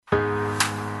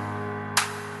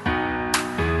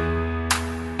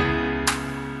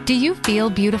Do you feel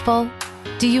beautiful?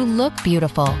 Do you look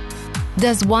beautiful?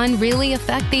 Does one really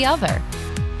affect the other?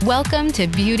 Welcome to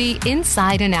Beauty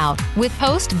Inside and Out with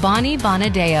host Bonnie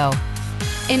Bonadeo.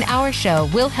 In our show,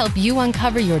 we'll help you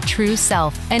uncover your true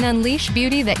self and unleash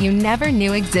beauty that you never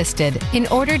knew existed in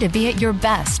order to be at your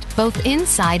best, both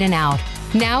inside and out.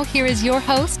 Now, here is your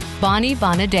host, Bonnie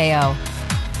Bonadeo.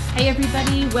 Hey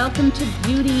everybody, welcome to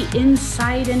Beauty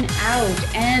Inside and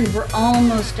Out. And we're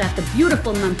almost at the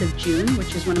beautiful month of June,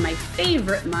 which is one of my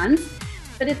favorite months.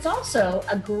 But it's also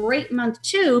a great month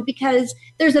too, because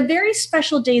there's a very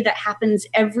special day that happens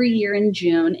every year in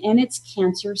June, and it's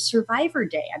Cancer Survivor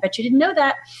Day. I bet you didn't know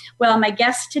that. Well, my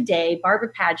guest today, Barbara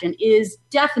Paget, is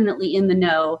definitely in the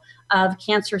know of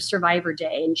Cancer Survivor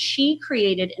Day, and she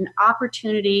created an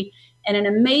opportunity and an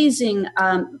amazing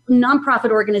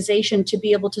nonprofit organization to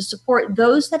be able to support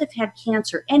those that have had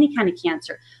cancer, any kind of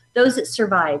cancer, those that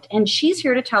survived. And she's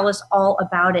here to tell us all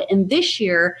about it. And this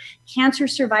year, Cancer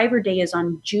Survivor Day is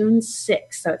on June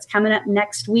 6th. So it's coming up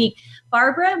next week.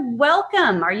 Barbara,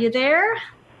 welcome. Are you there?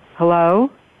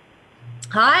 Hello.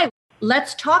 Hi.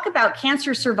 Let's talk about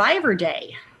Cancer Survivor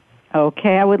Day.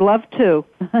 Okay, I would love to.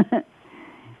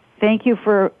 Thank you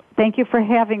for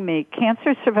having me.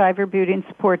 Cancer Survivor Beauty and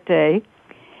Support Day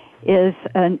is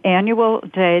an annual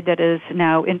day that is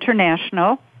now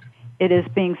international. It is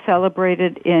being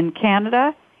celebrated in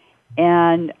Canada,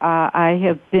 and I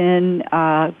have been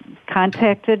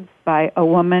contacted by a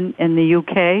woman in the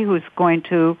UK who's going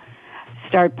to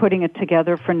start putting it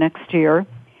together for next year.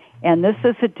 And this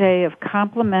is a day of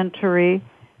complimentary,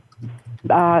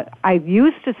 I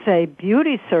used to say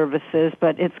beauty services,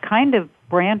 but it's kind of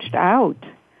branched out.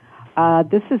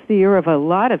 This is the year of a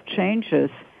lot of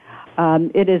changes.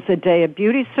 It is a day of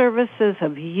beauty services,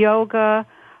 of yoga,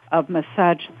 of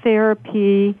massage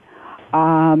therapy,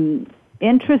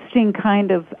 interesting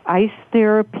kind of ice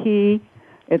therapy,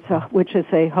 which is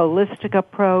a holistic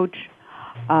approach,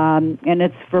 and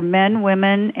it's for men,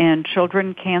 women, and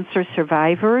children cancer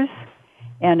survivors.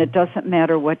 And it doesn't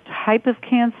matter what type of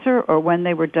cancer or when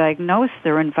they were diagnosed,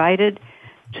 they're invited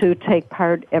to take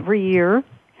part every year.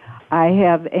 I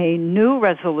have a new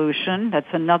resolution.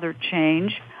 That's another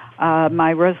change.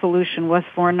 My resolution was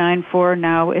 494.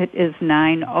 Now it is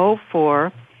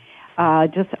 904.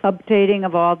 Just updating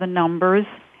of all the numbers.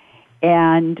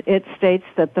 And it states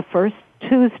that the first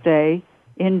Tuesday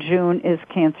in June is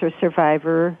Cancer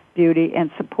Survivor Beauty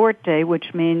and Support Day,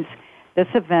 which means this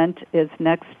event is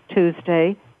next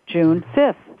Tuesday, June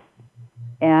 5th.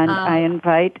 And I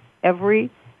invite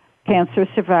every cancer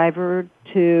survivor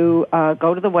to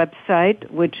go to the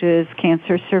website, which is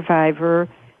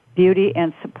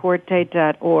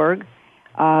cancersurvivorbeautyandsupportday.org.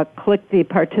 Click the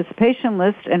participation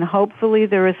list, and hopefully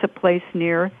there is a place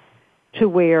near to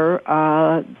where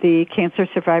the cancer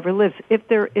survivor lives. If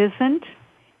there isn't,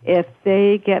 if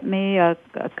they get me a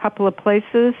couple of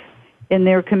places in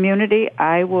their community,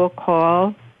 I will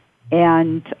call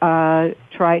and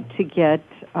try to get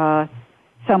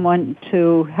someone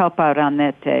to help out on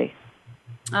that day.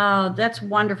 Oh, that's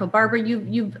wonderful. Barbara,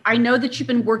 I know that you've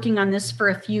been working on this for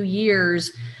a few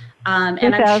years. And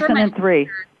 2003.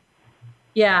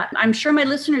 I'm sure my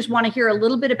listeners want to hear a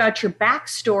little bit about your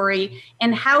backstory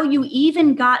and how you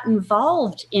even got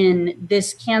involved in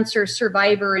this Cancer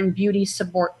Survivor and Beauty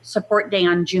Support Day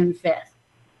on June 5th.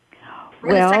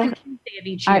 Or the second Tuesday of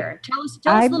each year. Tell us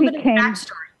a little bit of the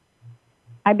backstory.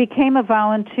 I became a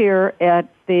volunteer at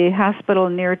the hospital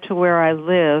near to where I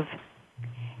live,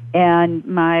 and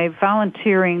my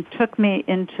volunteering took me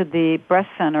into the breast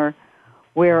center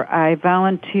where I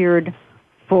volunteered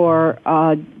for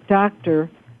a doctor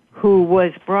who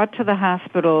was brought to the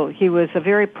hospital. He was a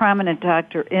very prominent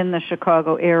doctor in the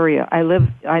Chicago area. I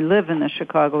live in the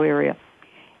Chicago area.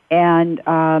 And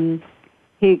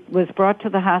he was brought to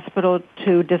the hospital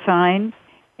to design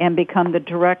and become the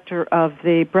director of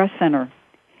the breast center.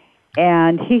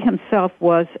 And he himself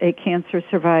was a cancer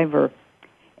survivor.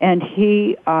 And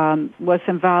he was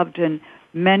involved in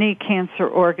many cancer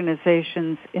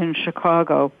organizations in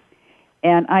Chicago.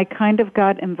 And I kind of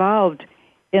got involved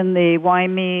in the Why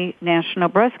Me National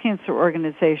Breast Cancer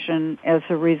Organization as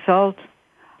a result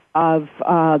of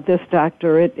this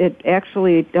doctor. It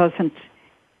actually isn't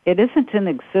in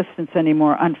existence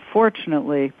anymore,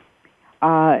 unfortunately.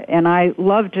 And I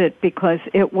loved it because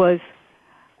it was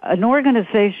an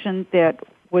organization that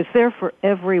was there for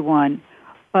everyone,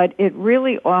 but it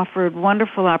really offered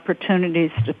wonderful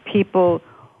opportunities to people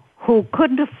who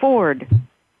couldn't afford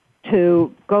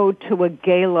to go to a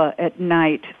gala at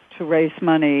night to raise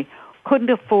money,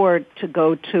 couldn't afford to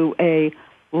go to a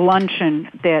luncheon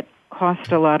that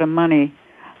cost a lot of money.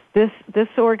 This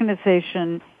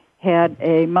organization had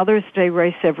a Mother's Day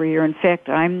race every year. In fact,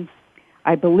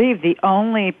 I believe, the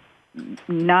only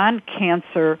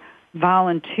non-cancer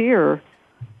volunteer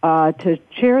to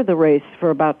chair the race for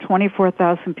about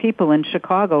 24,000 people in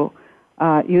Chicago.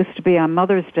 Used to be on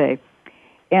Mother's Day.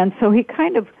 And so he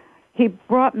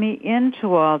brought me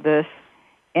into all this,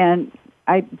 and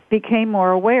I became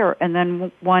more aware. And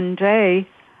then one day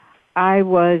I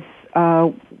was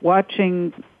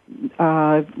watching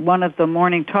one of the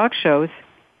morning talk shows,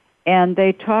 and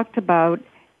they talked about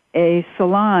a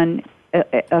salon,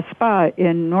 a spa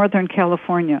in Northern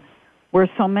California, where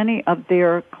so many of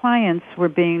their clients were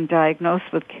being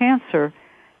diagnosed with cancer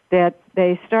that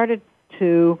they started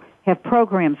to have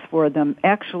programs for them.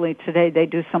 Actually, today they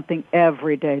do something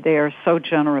every day. They are so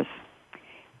generous.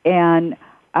 And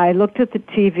I looked at the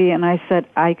TV and I said,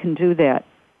 I can do that.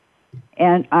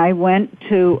 And I went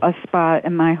to a spa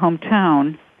in my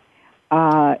hometown,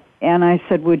 and I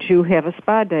said, would you have a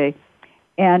spa day?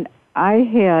 And I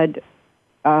had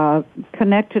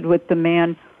connected with the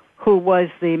man who was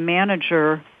the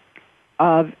manager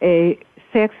of a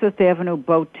Saks Fifth Avenue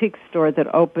boutique store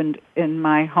that opened in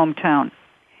my hometown.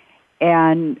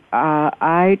 And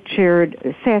I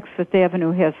chaired, Saks Fifth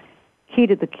Avenue has Key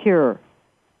to the Cure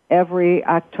every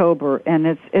October, and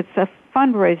it's a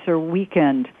fundraiser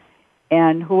weekend,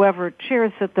 and whoever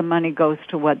chairs it, the money goes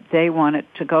to what they want it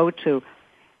to go to.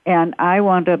 And I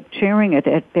wound up chairing it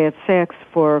at Saks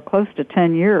for close to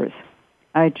 10 years.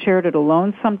 I chaired it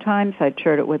alone sometimes. I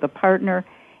chaired it with a partner.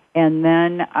 And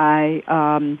then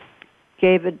I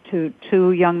gave it to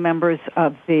two young members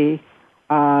of the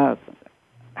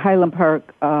Highland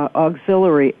Park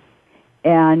Auxiliary.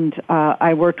 And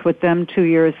I worked with them 2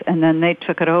 years, and then they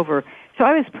took it over. So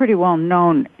I was pretty well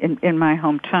known in my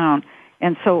hometown.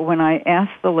 And so when I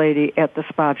asked the lady at the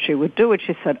spa if she would do it,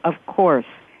 she said, of course.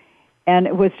 And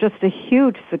it was just a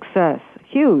huge success,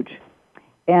 huge.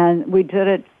 And we did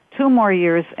it 2 more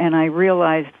years, and I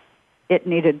realized it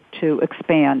needed to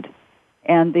expand.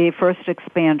 And the first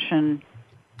expansion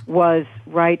was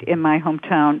right in my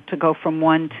hometown, to go from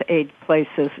 1 to 8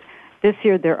 places. This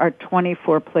year there are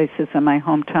 24 places in my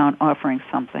hometown offering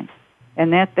something.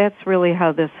 And that's really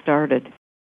how this started.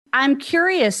 I'm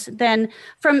curious then,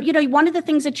 from, one of the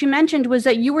things that you mentioned was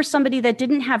that you were somebody that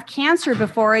didn't have cancer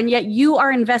before, and yet you are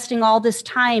investing all this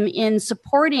time in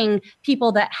supporting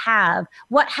people that have.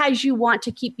 What has you want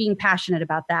to keep being passionate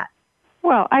about that?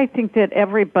 Well, I think that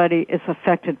everybody is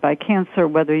affected by cancer,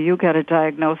 whether you get a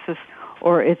diagnosis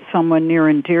or it's someone near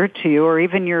and dear to you, or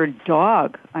even your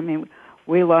dog. I mean,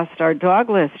 we lost our dog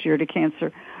last year to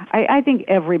cancer. I think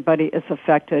everybody is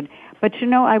affected. But,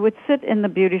 I would sit in the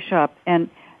beauty shop, and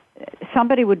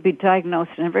somebody would be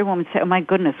diagnosed, and everyone would say, oh, my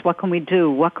goodness, what can we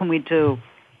do? What can we do?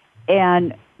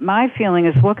 And my feeling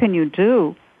is, what can you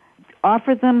do?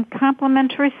 Offer them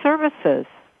complimentary services.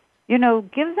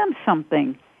 Give them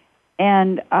something.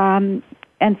 And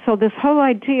so this whole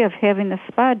idea of having the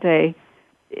spa day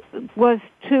was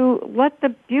to let the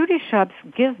beauty shops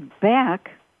give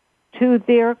back to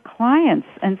their clients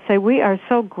and say, we are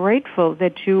so grateful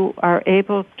that you are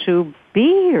able to be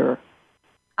here.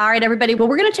 All right, everybody. Well,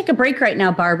 we're going to take a break right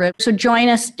now, Barbara. So join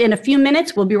us in a few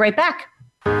minutes. We'll be right back.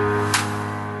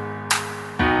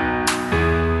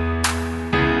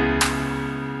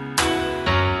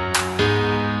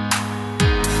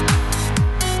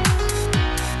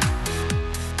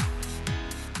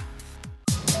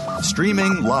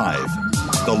 Streaming live,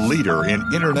 the leader in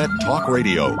Internet talk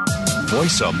radio,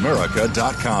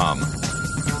 voiceamerica.com.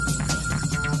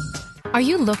 Are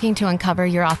you looking to uncover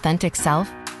your authentic self?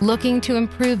 Looking to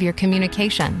improve your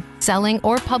communication, selling,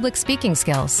 or public speaking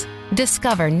skills?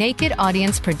 Discover Naked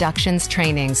Audience Productions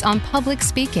trainings on public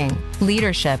speaking,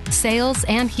 leadership, sales,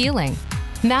 and healing.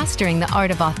 Mastering the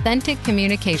art of authentic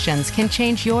communications can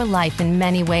change your life in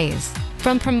many ways.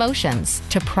 From promotions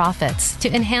to profits to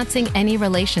enhancing any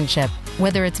relationship,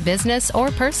 whether it's business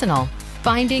or personal.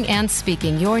 Finding and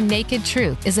speaking your naked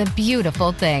truth is a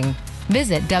beautiful thing.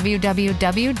 Visit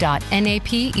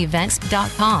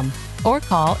www.napevents.com or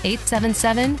call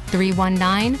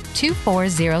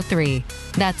 877-319-2403.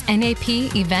 That's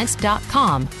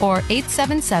napevents.com or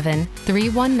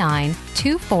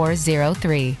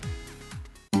 877-319-2403.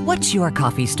 What's your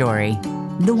coffee story?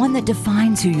 The one that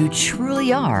defines who you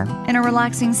truly are in a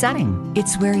relaxing setting.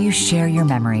 It's where you share your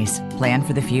memories, plan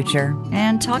for the future,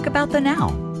 and talk about the now.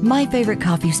 My Favorite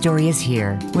Coffee Story is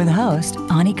here with host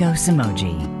Aniko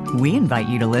Samoji. We invite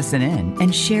you to listen in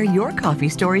and share your coffee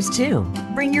stories too.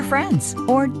 Bring your friends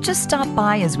or just stop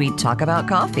by as we talk about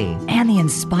coffee and the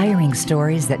inspiring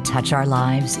stories that touch our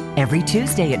lives every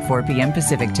Tuesday at 4 p.m.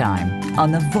 Pacific Time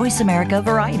on the Voice America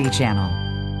Variety Channel.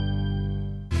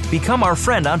 Become our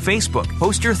friend on Facebook.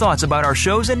 Post your thoughts about our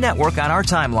shows and network on our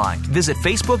timeline. Visit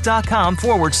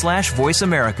facebook.com/Voice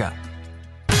America.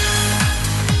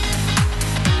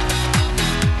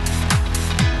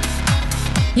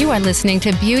 You are listening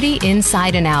to Beauty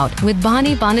Inside and Out with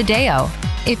Bonnie Bonadeo.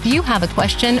 If you have a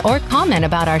question or comment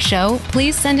about our show,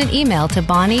 please send an email to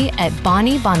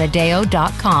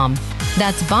bonnie@bonniebonadeo.com.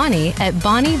 That's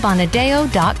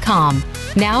bonnie@bonniebonadeo.com.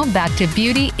 Now back to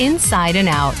Beauty Inside and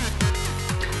Out.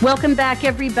 Welcome back,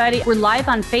 everybody. We're live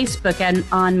on Facebook and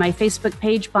on my Facebook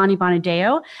page, Bonnie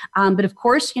Bonadeo. But of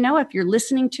course, if you're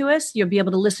listening to us, you'll be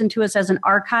able to listen to us as an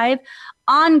archive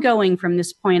ongoing from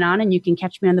this point on. And you can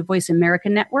catch me on the Voice America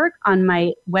Network on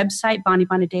my website,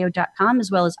 bonniebonadeo.com, as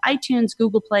well as iTunes,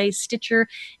 Google Play, Stitcher,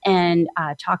 and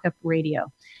Talk Up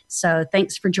Radio. So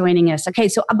thanks for joining us. Okay,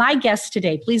 so my guest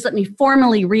today, please let me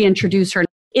formally reintroduce her,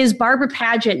 is Barbara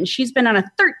Paget, and she's been on a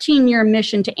 13-year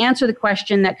mission to answer the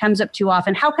question that comes up too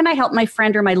often: how can I help my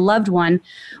friend or my loved one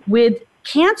with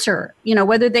cancer?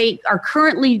 Whether they are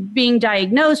currently being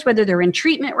diagnosed, whether they're in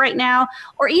treatment right now,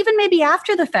 or even maybe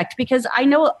after the fact, because I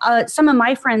know some of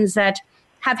my friends that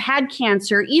have had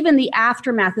cancer, even the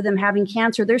aftermath of them having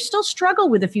cancer, they still struggle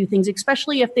with a few things,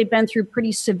 especially if they've been through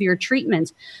pretty severe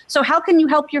treatments. So how can you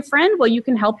help your friend? Well, you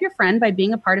can help your friend by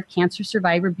being a part of Cancer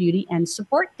Survivor Beauty and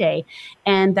Support Day.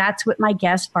 And that's what my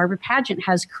guest, Barbara Paget,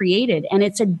 has created. And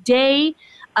it's a day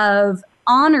of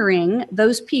honoring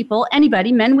those people,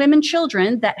 anybody, men, women,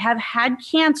 children, that have had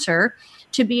cancer,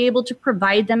 to be able to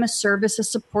provide them a service, a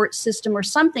support system, or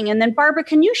something. And then, Barbara,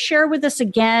 can you share with us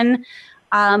again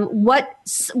what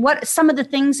some of the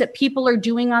things that people are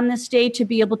doing on this day to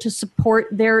be able to support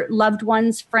their loved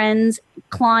ones, friends,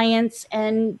 clients,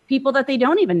 and people that they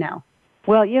don't even know?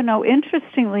 Well,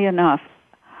 interestingly enough,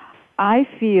 I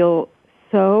feel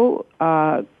so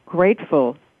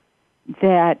grateful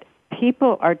that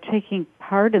people are taking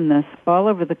part in this all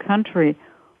over the country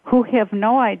who have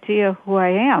no idea who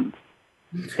I am.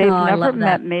 They've never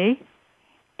met me,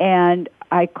 and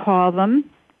I call them,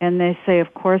 and they say,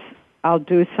 of course, I'll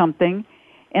do something.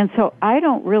 And so I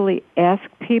don't really ask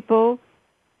people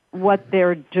what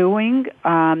they're doing,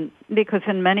 because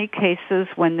in many cases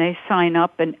when they sign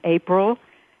up in April,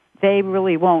 they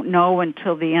really won't know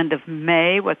until the end of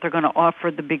May what they're going to offer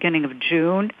at the beginning of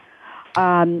June.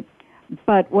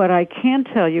 But what I can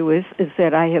tell you is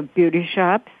that I have beauty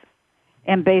shops,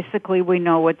 and basically we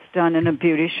know what's done in a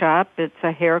beauty shop. It's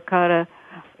a haircut, a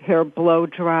hair blow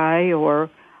dry, or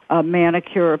a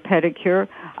manicure or pedicure.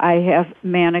 I have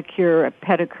manicure,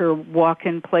 pedicure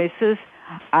walk-in places.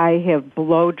 I have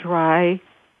blow dry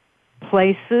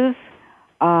places.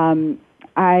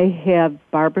 I have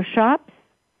barbershops.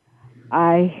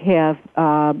 I have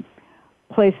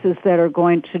places that are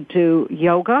going to do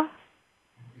yoga.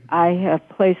 I have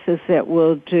places that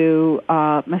will do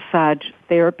massage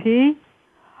therapy.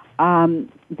 The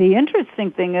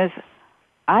interesting thing is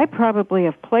I probably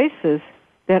have places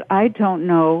that I don't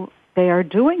know they are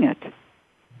doing it,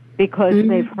 because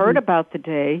they've heard about the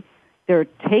day, they're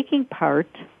taking part,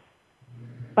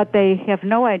 but they have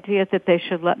no idea that they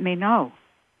should let me know.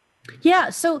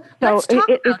 Yeah, so let's talk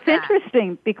about it's that.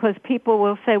 interesting, because people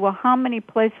will say, well, how many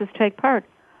places take part?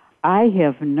 I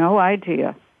have no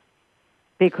idea,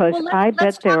 because I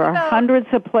bet there are hundreds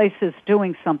of places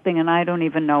doing something and I don't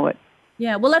even know it.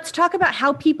 Yeah, well, let's talk about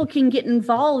how people can get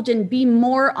involved and be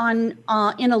more in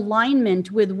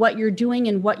alignment with what you're doing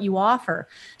and what you offer.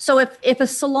 So if a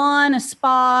salon, a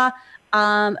spa,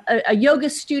 a yoga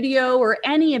studio, or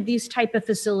any of these type of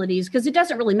facilities, because it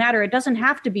doesn't really matter, it doesn't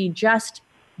have to be just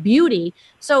beauty.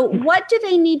 So what do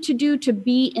they need to do to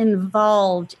be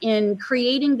involved in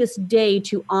creating this day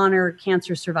to honor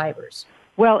cancer survivors?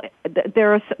 Well,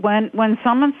 when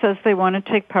someone says they want to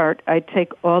take part, I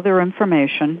take all their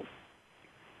information,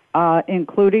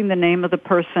 including the name of the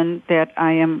person that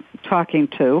I am talking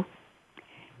to,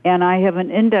 and I have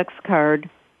an index card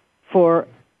for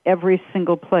every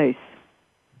single place.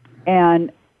 And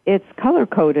it's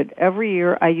color-coded. Every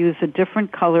year I use a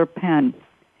different color pen.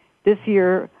 This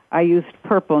year I used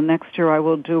purple. Next year I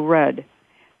will do red.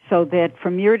 So that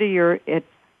from year to year it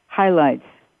highlights.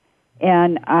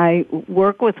 And I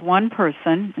work with one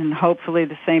person, and hopefully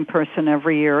the same person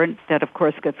every year. And that, of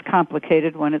course, gets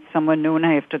complicated when it's someone new and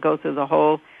I have to go through the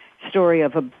whole story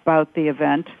about the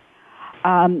event.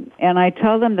 And I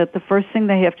tell them that the first thing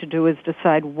they have to do is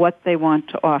decide what they want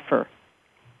to offer.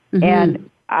 Mm-hmm. And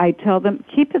I tell them,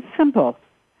 keep it simple.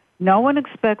 No one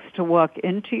expects to walk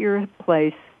into your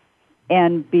place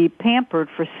and be pampered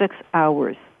for 6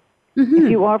 hours. Mm-hmm.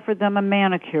 If you offer them a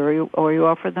manicure or you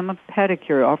offer them a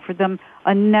pedicure, offer them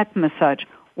a neck massage,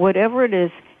 whatever it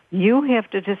is, you have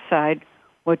to decide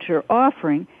what you're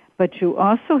offering, But you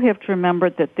also have to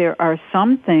remember that there are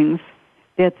some things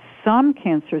that some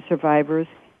cancer survivors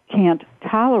can't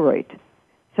tolerate.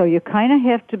 So you kind of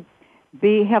have to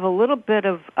have a little bit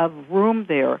of room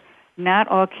there. Not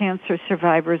all cancer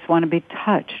survivors want to be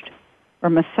touched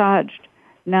or massaged.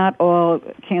 Not all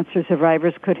cancer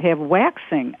survivors could have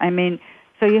waxing. I mean,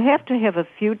 so you have to have a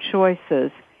few choices.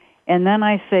 And then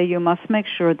I say you must make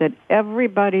sure that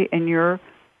everybody in your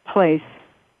place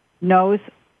knows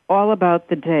all about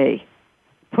the day.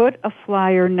 Put a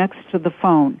flyer next to the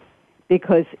phone,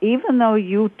 because even though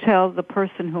you tell the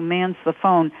person who mans the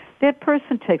phone, that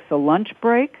person takes a lunch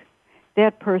break,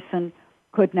 that person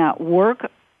could not work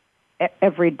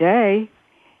every day,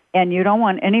 and you don't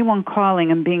want anyone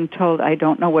calling and being told, I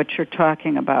don't know what you're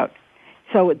talking about.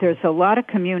 So there's a lot of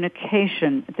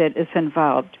communication that is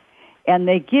involved. And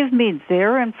they give me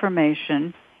their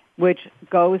information, which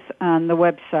goes on the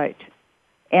website.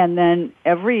 And then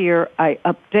every year I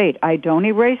update. I don't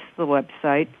erase the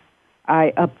website.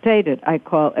 I update it. I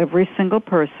call every single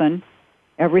person,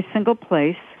 every single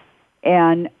place,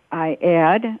 and I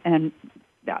add, and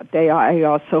I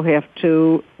also have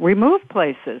to remove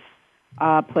places.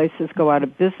 Places go out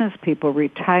of business, people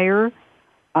retire.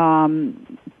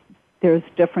 There's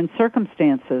different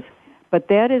circumstances. But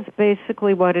that is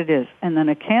basically what it is. And then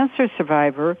a cancer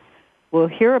survivor will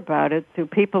hear about it through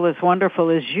people as wonderful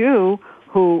as you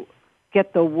who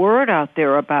get the word out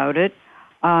there about it.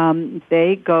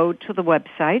 They go to the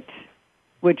website,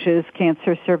 which is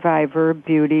Cancer Survivor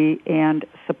Beauty and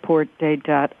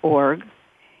SupportDay.org,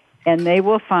 and they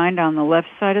will find on the left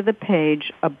side of the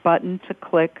page a button to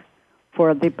click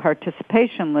for the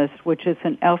participation list, which is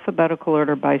in alphabetical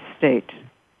order by state.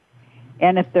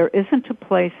 And if there isn't a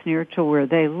place near to where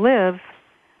they live,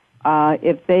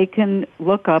 if they can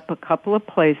look up a couple of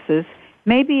places,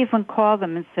 maybe even call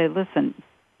them and say, listen,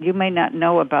 you may not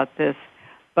know about this,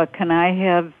 but can I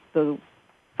have the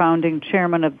founding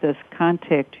chairman of this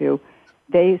contact you?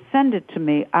 They send it to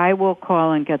me. I will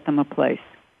call and get them a place.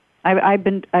 I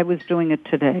was doing it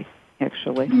today,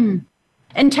 actually.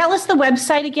 And tell us the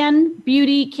website again,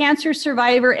 Beauty, Cancer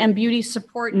Survivor and Beauty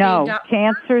Support Day. No,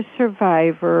 Cancer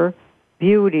Survivor,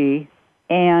 Beauty,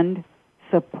 and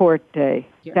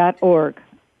SupportDay.org.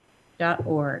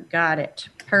 .org. Got it.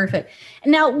 Perfect.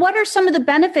 Now, what are some of the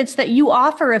benefits that you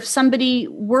offer if somebody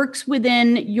works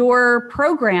within your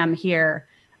program here?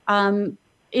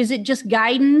 Is it just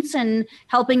guidance and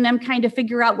helping them kind of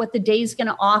figure out what the day is going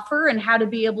to offer and how to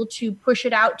be able to push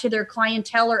it out to their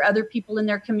clientele or other people in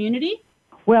their community?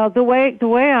 Well, the way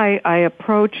I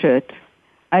approach it,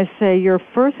 I say your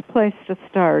first place to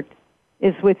start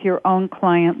is with your own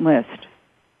client list.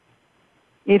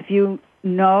 If you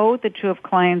know that you have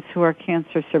clients who are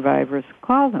cancer survivors,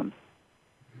 call them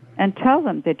and tell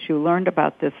them that you learned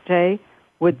about this day.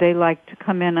 Would they like to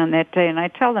come in on that day? And I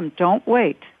tell them, don't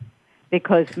wait,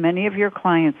 because many of your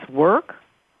clients work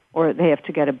or they have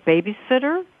to get a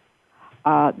babysitter.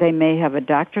 They may have a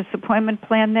doctor's appointment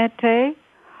planned that day.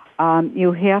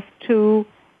 You have to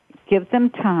give them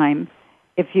time.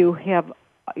 If you have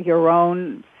your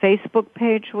own Facebook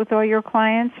page with all your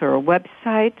clients or a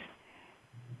website,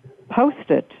 post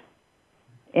it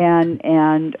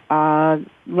and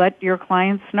let your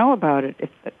clients know about it. If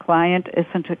the client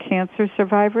isn't a cancer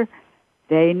survivor,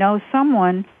 they know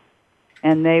someone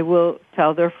and they will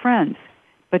tell their friends.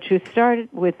 But you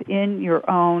start within your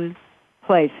own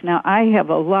place. Now, I have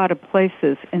a lot of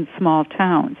places in small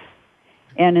towns.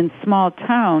 And in small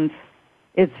towns,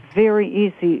 it's very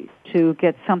easy to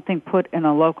get something put in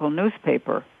a local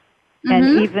newspaper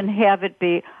and even have it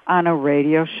be on a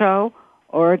radio show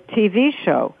or a TV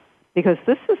show, because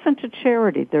this isn't a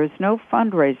charity. There's no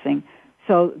fundraising.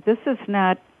 So this is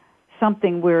not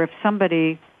something where if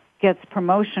somebody gets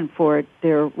promotion for it,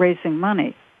 they're raising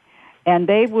money. And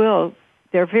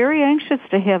they're very anxious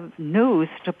to have news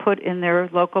to put in their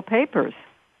local papers.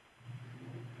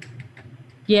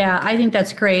 Yeah, I think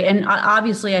that's great. And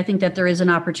obviously, I think that there is an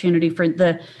opportunity for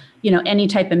any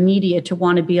type of media to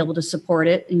want to be able to support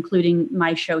it, including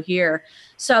my show here.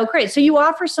 So great. So you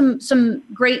offer some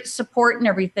great support and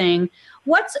everything.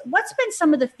 What's been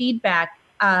some of the feedback,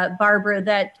 Barbara,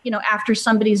 that, after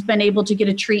somebody's been able to get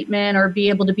a treatment or be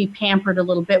able to be pampered a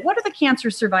little bit, what are the cancer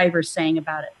survivors saying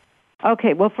about it?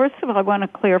 Okay. Well, first of all, I want to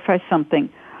clarify something.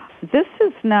 This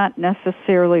is not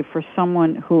necessarily for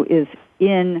someone who is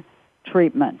in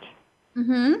treatment.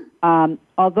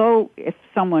 Although if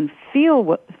someone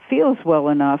feels well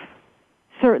enough,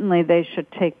 certainly they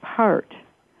should take part.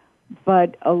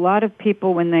 But a lot of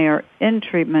people, when they are in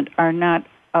treatment, are not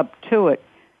up to it.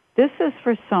 This is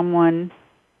for someone,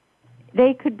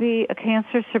 they could be a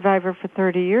cancer survivor for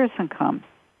 30 years and come,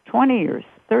 20 years,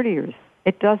 30 years.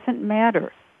 It doesn't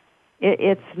matter.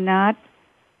 It's not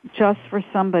just for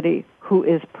somebody who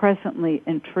is presently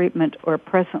in treatment or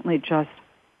presently just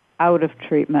out of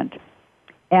treatment.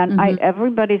 And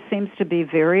everybody seems to be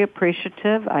very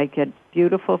appreciative. I get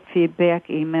beautiful feedback,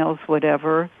 emails,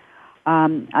 whatever.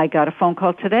 I got a phone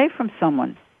call today from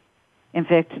someone. In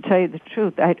fact, to tell you the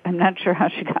truth, I'm not sure how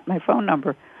she got my phone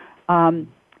number.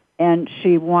 And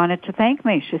she wanted to thank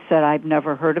me. She said, I've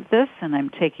never heard of this, and I'm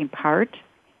taking part,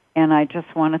 and I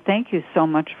just want to thank you so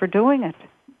much for doing it.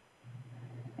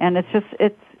 And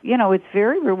it's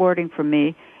very rewarding for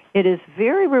me. It is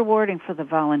very rewarding for the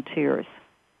volunteers.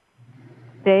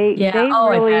 They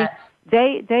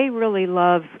really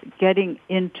love getting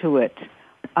into it.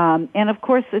 And of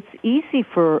course, it's easy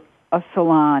for a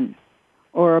salon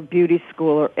or a beauty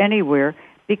school or anywhere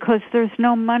because there's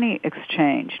no money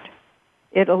exchanged.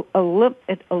 It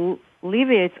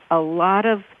alleviates a lot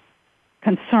of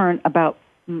concern about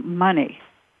money.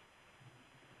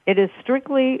 It is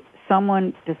strictly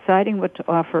someone deciding what to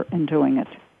offer and doing it.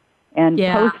 And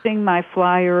posting my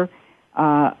flyer,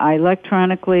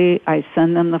 I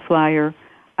send them the flyer.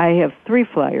 I have 3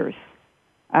 flyers.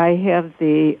 I have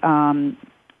the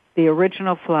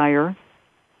original flyer,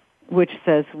 which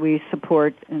says we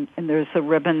support, and there's a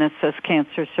ribbon that says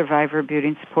Cancer Survivor Beauty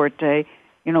and Support Day.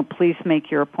 Please make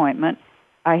your appointment.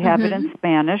 I have it in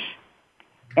Spanish.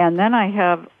 And then I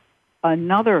have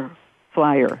another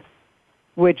flyer,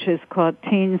 which is called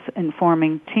Teens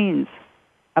Informing Teens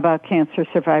about Cancer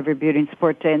Survivor Beauty and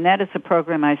Support Day. And that is a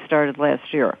program I started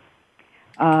last year.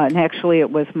 And actually, it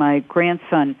was my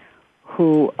grandson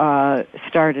who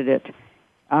started it.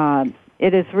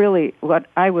 It is really what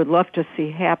I would love to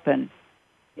see happen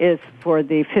is for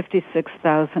the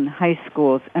 56,000 high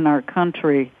schools in our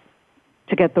country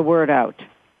to get the word out.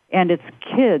 And it's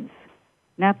kids,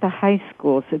 not the high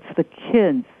schools, it's the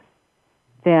kids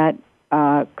that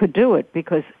could do it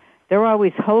because they're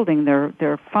always holding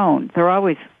their phone. They're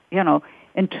always,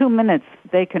 in 2 minutes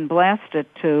they can blast it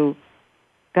to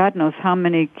God knows how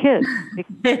many kids.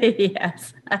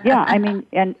 Yes. Yeah, I mean,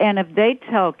 and if they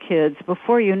tell kids,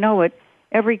 before you know it,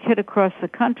 every kid across the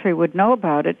country would know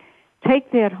about it.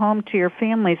 Take that home to your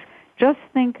families. Just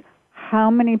think how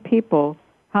many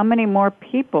more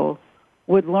people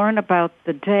would learn about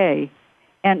the day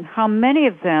and how many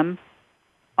of them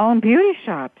own beauty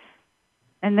shops,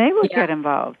 and they would get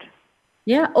involved.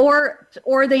 Yeah, or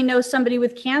they know somebody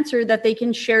with cancer that they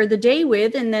can share the day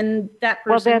with, and then that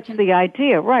person. Well, that's the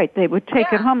idea, right? They would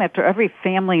take it home after every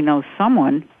family knows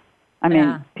someone. I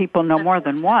mean, people know more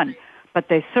than one, but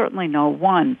they certainly know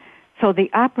one. So the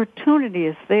opportunity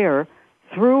is there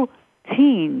through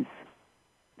teens.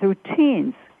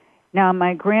 Now,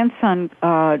 my grandson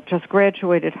just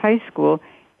graduated high school,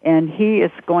 and he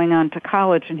is going on to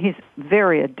college, and he's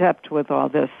very adept with all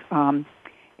this.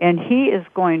 And he is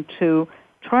going to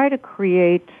try to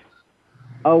create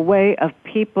a way of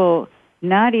people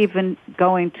not even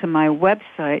going to my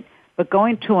website, but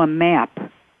going to a map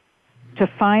to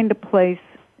find a place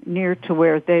near to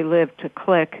where they live to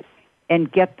click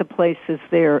and get the places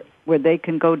there where they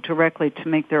can go directly to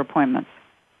make their appointments.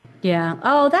 Yeah.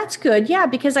 Oh, that's good. Yeah,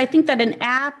 because I think that an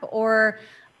app or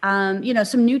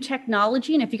some new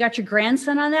technology. And if you got your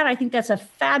grandson on that, I think that's a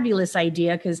fabulous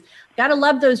idea because got to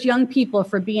love those young people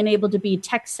for being able to be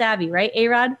tech savvy, right,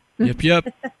 A-Rod? Yep.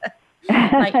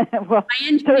 Well,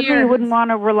 certainly you wouldn't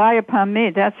want to rely upon me,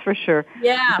 that's for sure.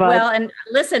 Yeah, well, and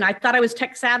listen, I thought I was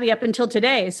tech savvy up until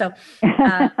today, so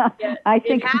I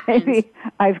think maybe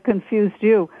I've confused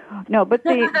you. No, but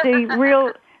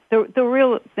the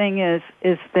real thing is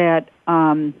that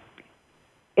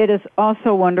it is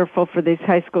also wonderful for these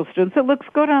high school students. It looks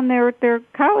good on their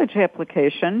college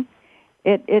application.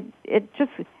 It's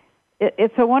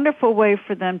a wonderful way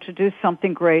for them to do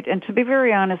something great. And to be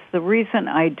very honest, the reason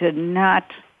I did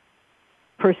not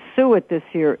pursue it this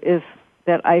year is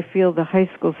that I feel the high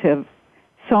schools have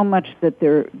so much that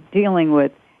they're dealing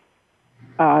with.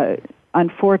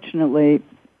 Unfortunately,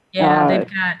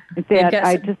 they've got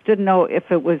I just didn't know if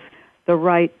it was the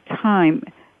right time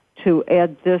to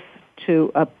add this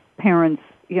to a parent's,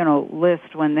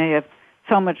 list when they have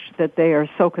so much that they are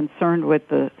so concerned with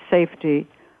the safety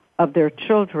of their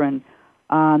children.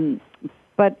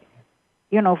 But,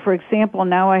 for example,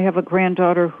 now I have a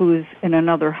granddaughter who's in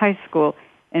another high school,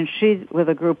 and she's with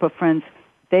a group of friends.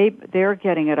 They're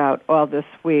getting it out all this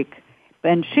week.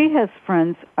 And she has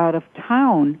friends out of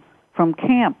town from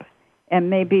camp, and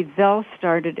maybe they'll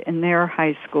start it in their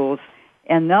high schools,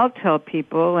 and they'll tell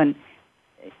people, and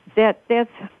that's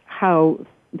how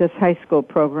this high school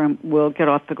program will get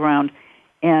off the ground.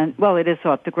 And, well, it is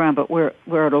off the ground, but where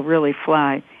it'll really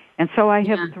fly. And so I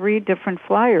have 3 different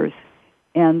flyers.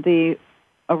 And the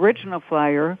original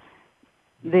flyer,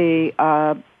 the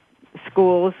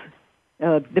schools,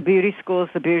 the beauty schools,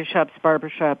 the beauty shops,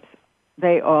 barbershops,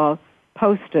 they all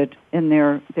posted in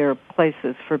their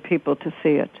places for people to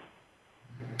see it.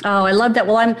 Oh, I love that.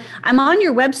 Well, I'm on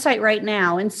your website right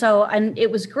now, and it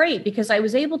was great because I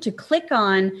was able to click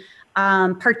on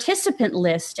participant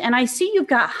list, and I see you've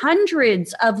got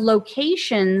hundreds of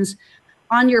locations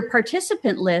on your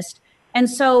participant list, and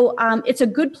so it's a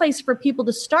good place for people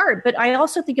to start. But I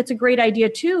also think it's a great idea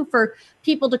too for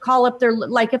people to call up their,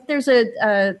 like if there's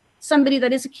somebody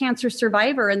that is a cancer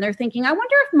survivor and they're thinking, I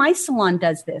wonder if my salon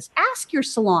does this. Ask your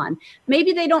salon.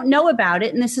 Maybe they don't know about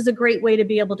it, and this is a great way to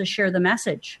be able to share the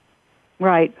message.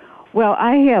 Right. Well,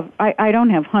 I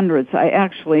don't have hundreds. I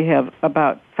actually have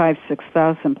about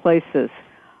 6,000 places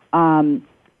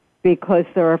because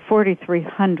there are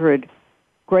 4,300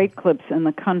 great clips in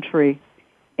the country,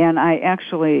 and I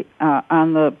actually,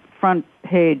 on the front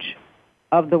page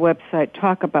of the website,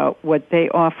 talk about what they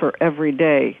offer every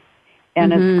day.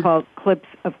 And it's called Clips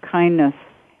of Kindness.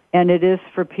 And it is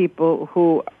for people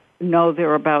who know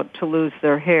they're about to lose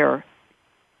their hair.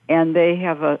 And they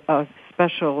have a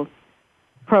special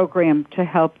program to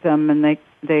help them, and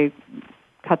they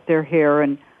cut their hair.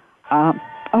 And,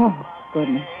 oh,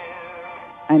 goodness.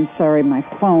 I'm sorry, my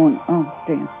phone. Oh,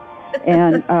 damn.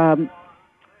 And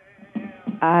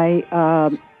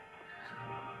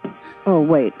oh,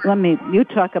 wait, you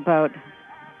talk about...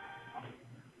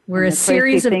 We're a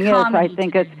series of comedy.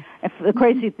 The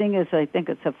crazy thing is, I think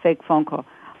it's a fake phone call.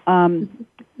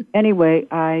 Anyway,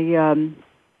 now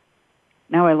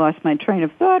I lost my train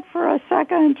of thought for a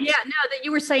second. Yeah, no, that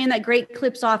you were saying that Great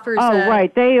Clips offers. Oh,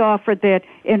 right, they offer that.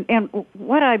 And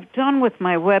what I've done with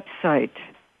my website,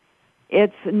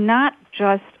 it's not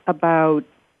just about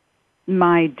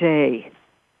my day,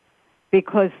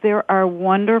 because there are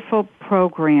wonderful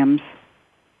programs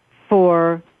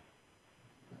for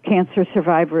cancer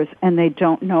survivors, and they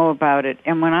don't know about it.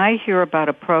 And when I hear about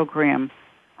a program,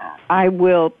 I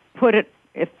will put it,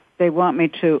 if they want me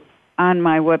to, on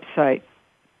my website.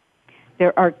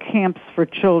 There are camps for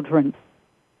children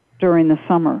during the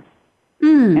summer,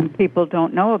 and people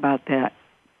don't know about that.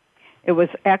 It was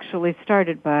actually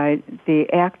started by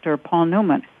the actor Paul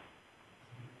Newman,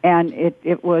 and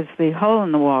it was the Hole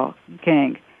in the Wall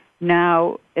gang.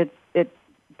 Now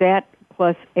that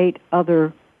plus 8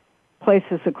 other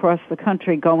places across the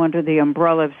country go under the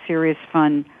umbrella of Serious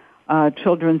Fun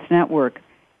Children's Network,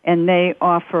 and they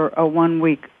offer a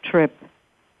 1-week trip,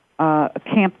 a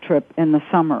camp trip in the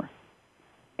summer.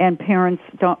 And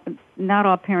not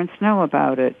all parents know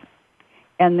about it.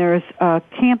 And there's a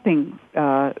camping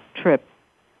trip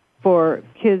for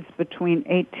kids between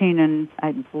 18 and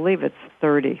I believe it's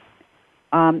 30.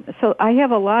 So I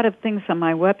have a lot of things on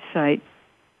my website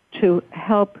to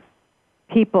help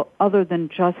people other than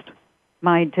just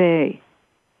my day.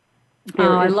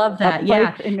 I love that. A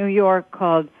place in New York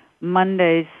called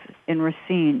Mondays in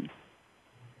Racine,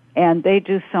 and they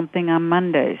do something on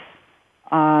Mondays.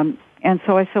 And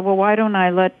so I said, well, why don't I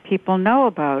let people know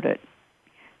about it?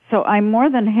 So I'm more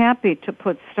than happy to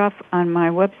put stuff on my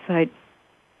website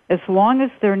as long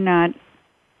as they're not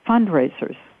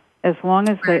fundraisers, as long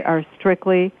as they are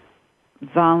strictly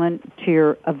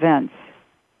volunteer events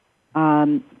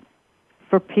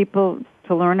for people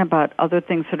to learn about other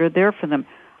things that are there for them.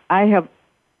 I have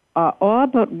all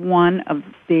but one of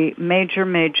the major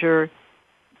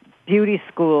beauty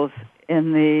schools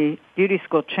in the beauty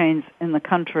school chains in the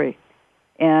country.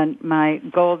 And my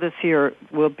goal this year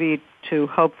will be to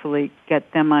hopefully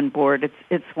get them on board.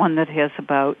 It's one that has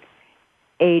about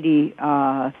 80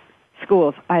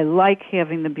 schools. I like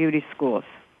having the beauty schools.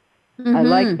 I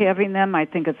like having them. I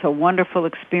think it's a wonderful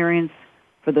experience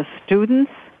for the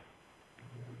students.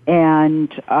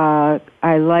 And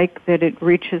I like that it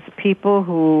reaches people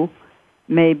who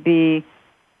may be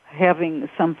having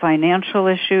some financial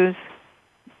issues,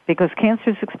 because cancer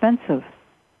is expensive.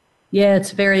 Yeah,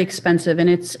 it's very expensive, and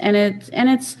it's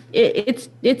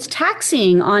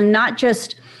taxing on not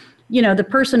just, the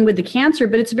person with the cancer,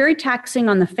 but it's very taxing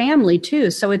on the family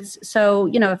too. So if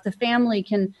the family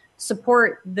can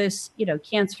support this,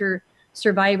 cancer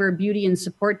survivor beauty and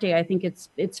support day, I think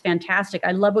it's fantastic.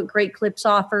 I love what Great Clips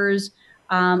offers.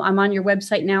 I'm on your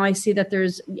website now. I see that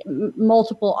there's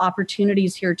multiple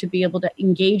opportunities here to be able to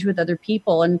engage with other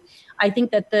people. And I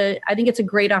think it's a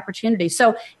great opportunity.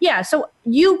 So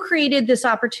you created this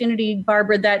opportunity,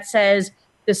 Barbara, that says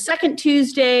the second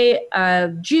Tuesday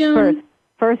of June.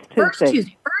 First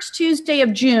Tuesday. First Tuesday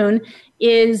of June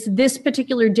is this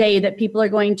particular day that people are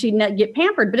going to get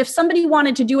pampered. But if somebody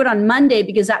wanted to do it on Monday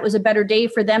because that was a better day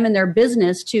for them and their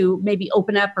business to maybe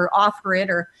open up or offer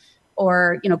it or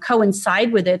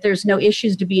coincide with it, there's no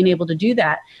issues to being able to do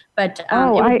that. But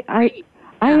I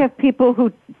have people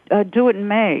who do it in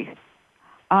May.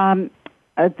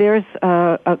 There's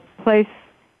a place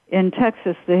in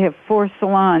Texas. They have 4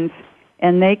 salons.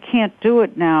 And they can't do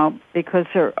it now because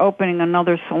they're opening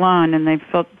another salon, and they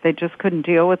felt they just couldn't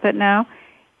deal with it now.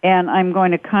 And I'm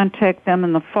going to contact them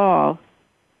in the fall,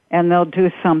 and they'll do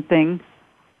something.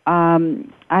 I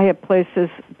have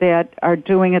places that are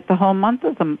doing it the whole month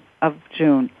of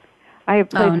June. I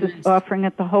have places offering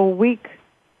it the whole week,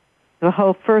 the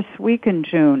whole first week in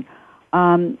June.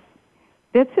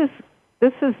 This is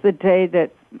the day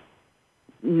that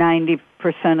 90%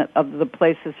 of the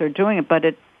places are doing it, but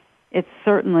it's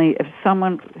certainly, if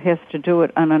someone has to do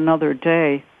it on another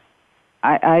day,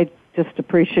 I just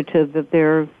appreciative that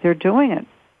they're doing it.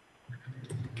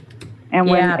 And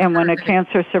when a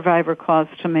cancer survivor calls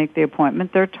to make the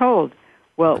appointment, they're told,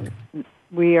 well,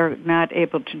 we are not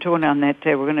able to do it on that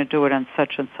day. We're going to do it on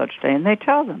such and such day. And they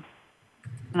tell them.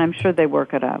 And I'm sure they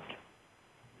work it out.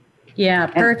 Yeah,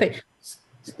 perfect.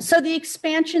 So the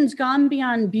expansion's gone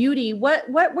beyond beauty. What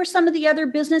were some of the other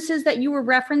businesses that you were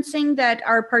referencing that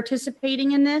are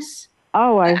participating in this?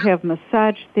 Oh, I have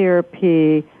massage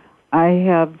therapy. I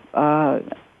have,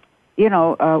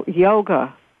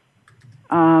 yoga.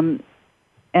 And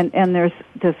there's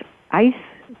this ice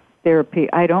therapy.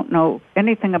 I don't know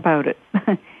anything about it.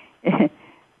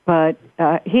 But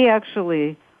he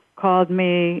actually called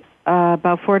me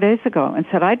about 4 days ago and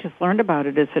said, I just learned about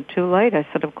it. Is it too late? I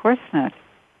said, of course not.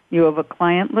 You have a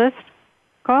client list?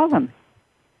 Call them.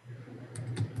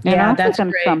 And offer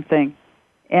them something.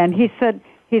 And he said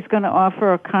he's going to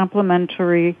offer a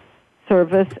complimentary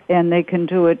service, and they can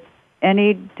do it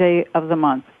any day of the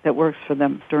month that works for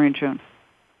them during June.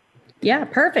 Yeah,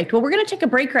 perfect. Well, we're going to take a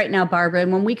break right now, Barbara.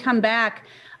 And when we come back,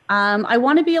 I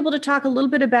want to be able to talk a little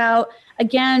bit about,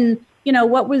 again,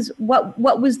 what was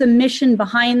the mission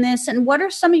behind this, and what are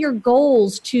some of your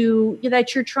goals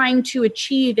that you're trying to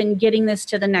achieve in getting this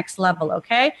to the next level?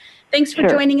 Okay. Thanks for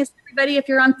joining us, everybody. If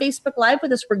you're on Facebook Live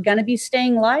with us, we're going to be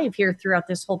staying live here throughout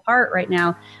this whole part right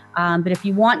now. But if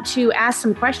you want to ask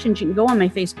some questions, you can go on my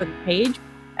Facebook page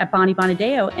at Bonnie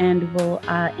Bonadeo, and we'll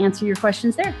answer your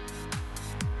questions there.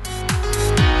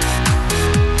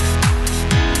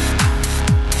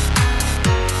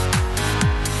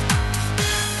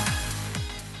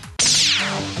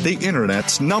 The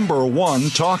Internet's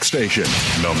 #1 talk station.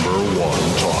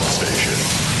 #1 talk station.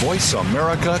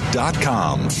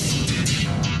 VoiceAmerica.com.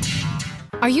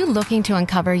 Are you looking to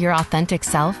uncover your authentic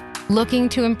self? Looking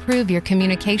to improve your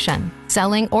communication,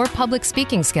 selling, or public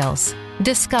speaking skills?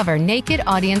 Discover Naked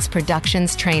Audience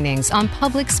Productions trainings on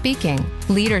public speaking,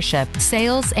 leadership,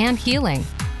 sales, and healing.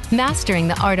 Mastering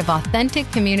the art of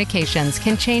authentic communications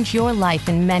can change your life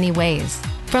in many ways.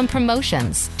 From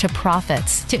promotions to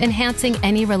profits to enhancing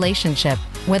any relationship,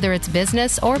 whether it's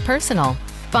business or personal,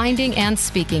 finding and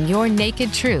speaking your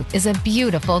naked truth is a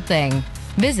beautiful thing.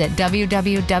 Visit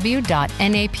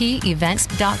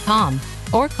www.napevents.com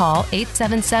or call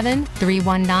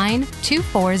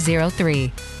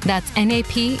 877-319-2403. That's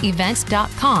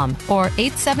napevents.com or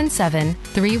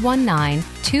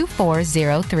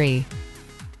 877-319-2403.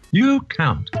 You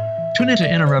count. Tune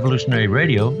into Inner Revolutionary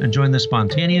Radio and join the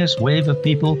spontaneous wave of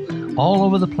people all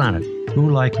over the planet who,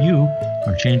 like you,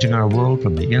 are changing our world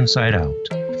from the inside out.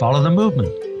 Follow the movement.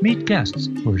 Meet guests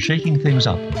who are shaking things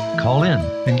up. Call in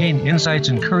and gain insights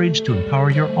and courage to empower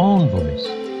your own voice.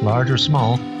 Large or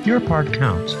small, your part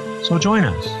counts. So join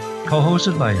us.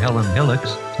 Co-hosted by Helen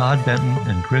Hillocks, Todd Benton,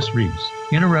 and Chris Reeves.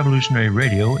 Inner Revolutionary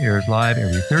Radio airs live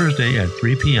every Thursday at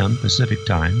 3 p.m. Pacific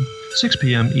Time, 6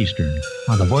 p.m. Eastern,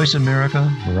 on the Voice America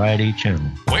Variety Channel.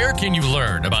 Where can you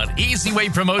learn about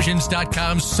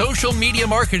EasyWayPromotions.com's social media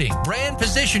marketing, brand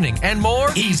positioning, and more?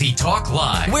 Easy Talk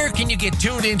Live. Where can you get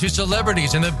tuned into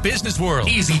celebrities in the business world?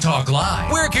 Easy Talk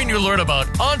Live. Where can you learn about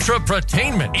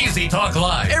entrepreneur-tainment? Easy Talk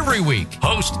Live. Every week,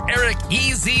 host Eric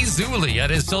E.Z. Zuli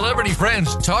and his celebrity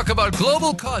friends talk about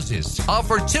global causes,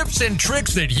 offer tips and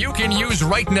tricks that you can use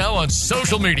right now on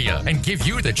social media, and give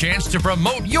you the chance to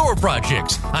promote your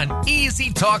projects on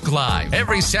Easy Talk Live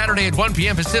every Saturday at 1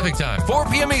 p.m. Pacific Time, 4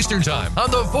 p.m. Eastern Time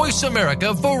on the Voice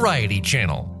America Variety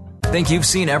Channel. Think you've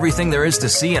seen everything there is to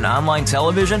see in online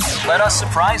television? Let us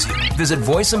surprise you. Visit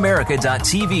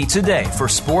voiceamerica.tv today for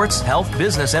sports, health,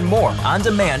 business, and more on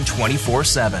demand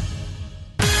 24/7.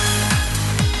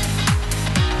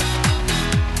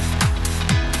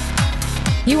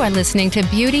 You are listening to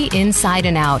Beauty Inside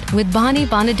and Out with Bonnie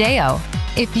Bonadeo.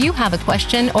 If you have a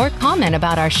question or comment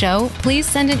about our show, please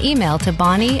send an email to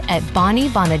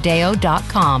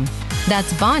bonnie@bonniebonadeo.com.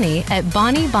 That's Bonnie at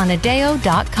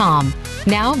bonniebonadeo.com.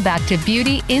 Now back to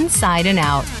Beauty Inside and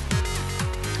Out.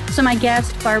 So my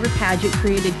guest, Barbara Paget,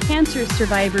 created Cancer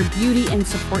Survivor Beauty and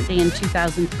Support Day in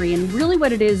 2003. And really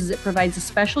what it is it provides a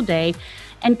special day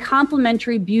and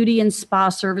complimentary beauty and spa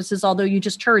services, although you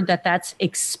just heard that that's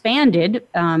expanded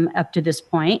up to this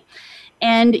point.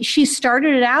 And she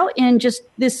started it out in just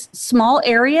this small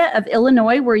area of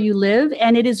Illinois where you live,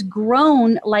 and it has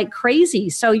grown like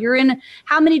crazy. So you're in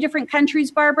how many different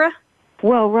countries, Barbara?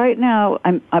 Well, right now,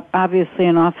 I'm obviously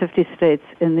in all 50 states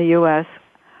in the U.S.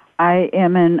 I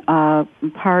am in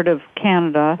part of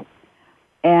Canada,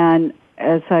 and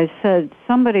as I said,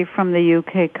 somebody from the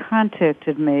UK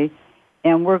contacted me,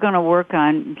 and we're going to work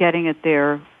on getting it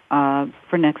there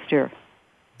for next year.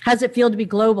 How's it feel to be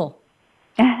global?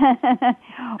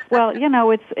 Well, you know,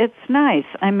 it's nice.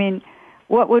 I mean,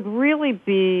 what would really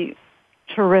be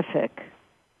terrific,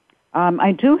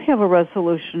 I do have a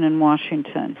resolution in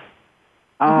Washington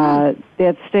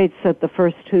that states that the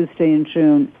first Tuesday in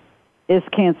June is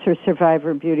Cancer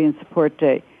Survivor Beauty and Support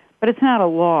Day, but it's not a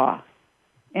law.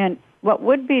 And what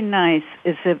would be nice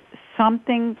is if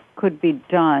something could be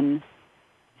done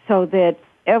so that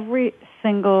every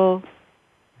single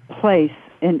place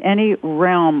in any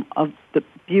realm of the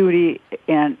beauty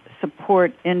and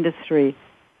support industry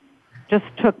just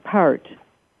took part.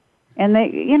 And they,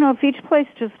 you know, if each place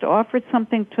just offered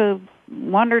something to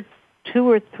one or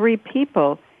two or three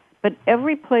people, but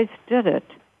every place did it,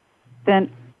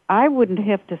 then I wouldn't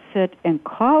have to sit and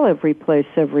call every place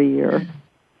every year.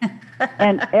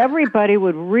 And everybody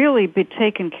would really be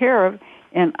taken care of,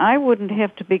 and I wouldn't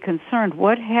have to be concerned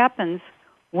what happens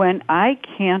when I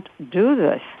can't do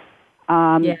this.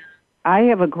 I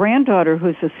have a granddaughter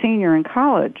who's a senior in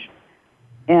college,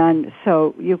 and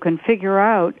so you can figure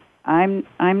out I'm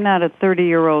not a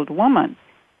 30-year-old woman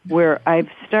where I've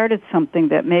started something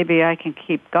that maybe I can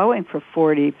keep going for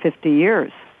 40, 50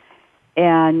 years.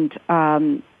 And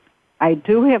I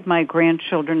do have my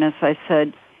grandchildren, as I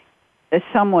said,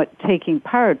 somewhat taking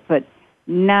part, but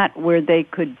not where they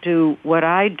could do what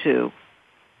I do.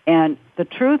 And the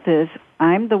truth is,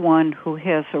 I'm the one who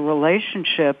has a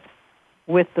relationship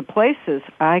with the places.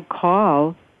 I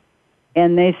call,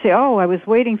 and they say, oh, I was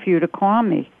waiting for you to call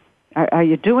me. Are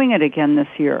you doing it again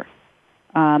this year?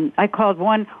 I called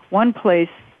one place,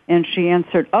 and she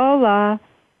answered, hola.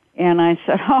 And I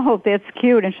said, oh, that's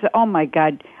cute. And she said, oh, my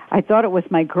God, I thought it was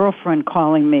my girlfriend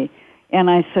calling me. And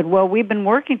I said, well, we've been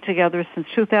working together since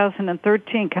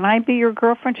 2013. Can I be your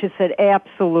girlfriend? She said,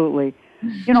 absolutely.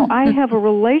 You know, I have a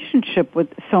relationship with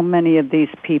so many of these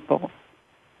people.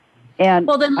 And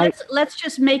well, then let's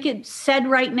just make it said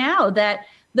right now that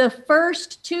the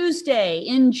first Tuesday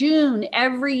in June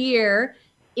every year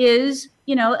is,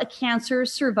 you know, a Cancer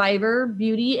Survivor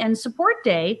Beauty and Support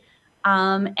Day.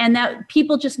 And that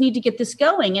people just need to get this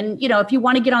going. And, you know, if you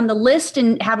want to get on the list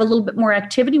and have a little bit more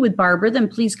activity with Barbara, then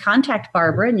please contact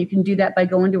Barbara. And you can do that by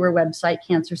going to her website,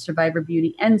 Cancer Survivor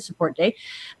Beauty and Support Day.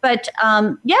 But,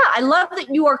 I love that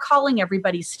you are calling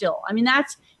everybody still. I mean,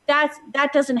 that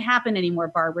doesn't happen anymore,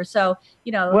 Barbara. So,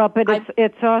 you know. Well, but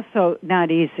it's also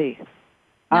not easy.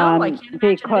 No, I can't imagine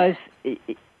because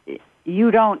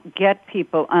you don't get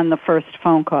people on the first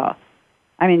phone call.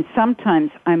 I mean,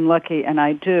 sometimes I'm lucky, and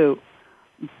I do,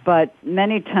 but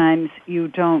many times you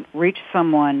don't reach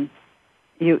someone.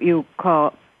 You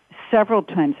call several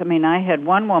times. I mean, I had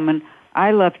one woman,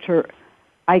 I left her,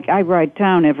 I write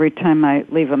down every time I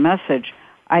leave a message.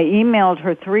 I emailed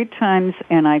her 3 times,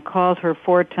 and I called her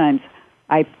 4 times.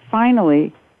 I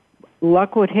finally,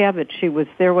 luck would have it, she was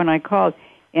there when I called,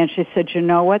 and she said, you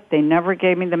know what, they never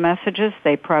gave me the messages.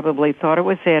 They probably thought it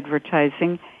was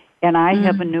advertising, and I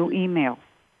have a new email.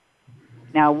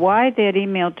 Now, why that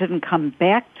email didn't come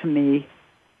back to me,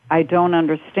 I don't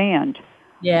understand.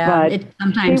 Yeah, but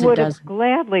sometimes she would it does. have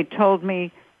gladly told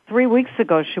me 3 weeks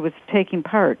ago she was taking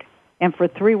part. And for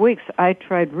 3 weeks, I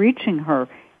tried reaching her.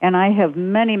 And I have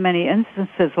many, many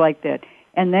instances like that.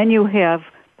 And then you have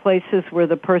places where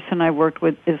the person I worked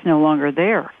with is no longer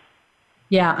there.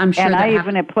 Yeah, I'm sure. And that I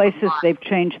even at places they've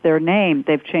changed their name,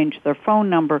 they've changed their phone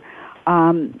number.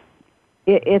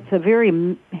 It's a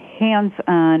very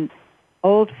hands-on,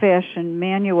 old-fashioned,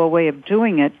 manual way of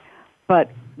doing it. But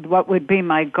what would be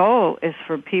my goal is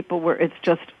for people where it's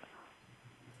just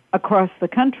across the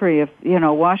country. If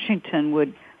Washington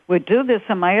would do this,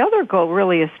 and my other goal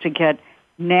really is to get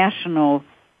national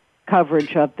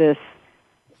coverage of this,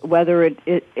 whether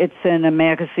it's in a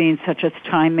magazine such as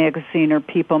Time magazine or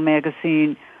People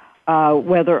magazine,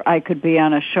 whether I could be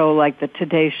on a show like the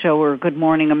Today Show or Good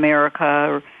Morning America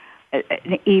or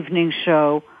an evening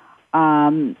show,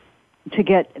 to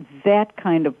get that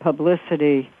kind of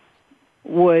publicity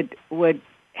would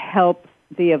help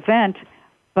the event,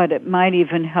 but it might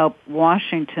even help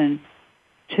Washington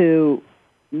to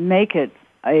make it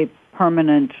a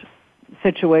permanent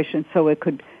situation so it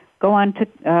could go on to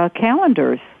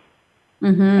calendars.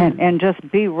 And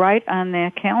just be right on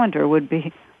that calendar would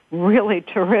be really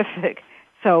terrific.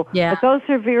 So, but those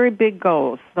are very big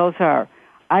goals. Those are.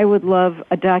 I would love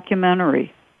a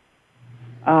documentary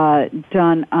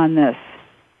done on this.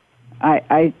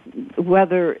 I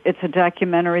whether it's a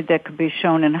documentary that could be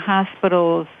shown in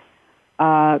hospitals,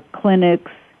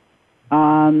 clinics,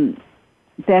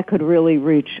 that could really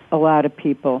reach a lot of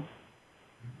people.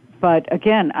 But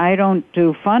again, I don't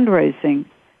do fundraising,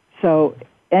 so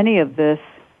any of this,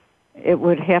 it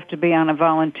would have to be on a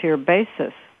volunteer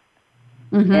basis.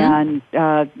 And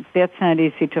that's not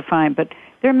easy to find. But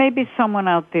there may be someone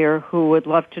out there who would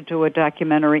love to do a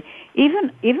documentary,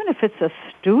 even if it's a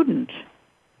student.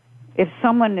 If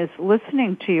someone is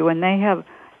listening to you and they have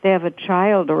a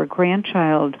child or a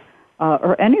grandchild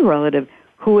or any relative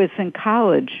who is in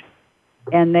college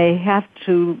and they have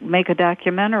to make a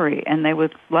documentary and they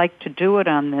would like to do it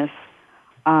on this,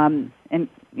 and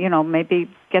maybe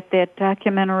get that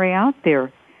documentary out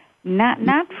there,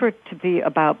 not for it to be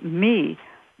about me,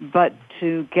 but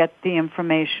to get the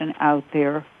information out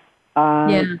there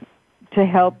to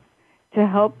help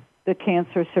the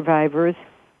cancer survivors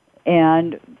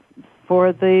and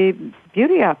for the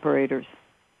beauty operators.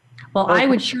 Well, I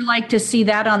would sure like to see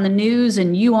that on the news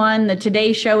and you on the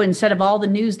Today Show instead of all the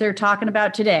news they're talking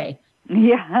about today.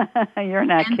 Yeah, you're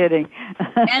not kidding.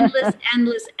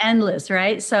 endless,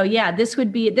 right? So yeah, this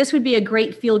would be a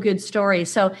great feel-good story.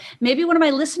 So maybe one of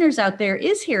my listeners out there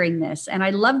is hearing this, and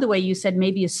I love the way you said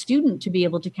maybe a student to be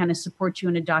able to kind of support you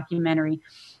in a documentary.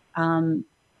 Well,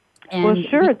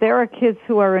 sure, there are kids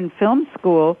who are in film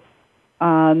school.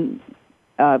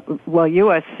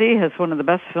 USC has one of the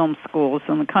best film schools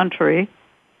in the country.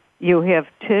 You have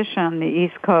Tisch on the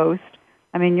East Coast.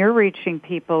 I mean, you're reaching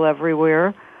people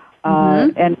everywhere.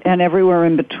 And everywhere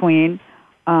in between.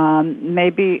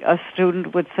 Maybe a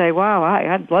student would say, wow,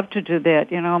 I'd love to do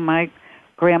that. My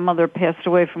grandmother passed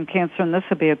away from cancer, and this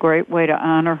would be a great way to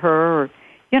honor her. Or,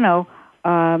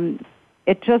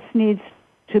 it just needs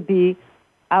to be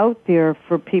out there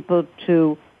for people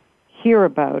to hear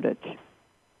about it.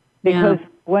 Because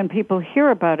when people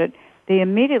hear about it, they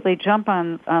immediately jump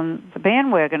on the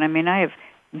bandwagon. I mean, I have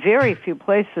very few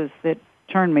places that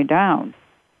turn me down.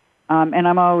 And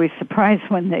I'm always surprised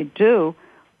when they do,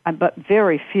 but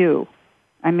very few.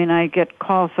 I mean, I get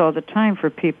calls all the time for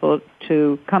people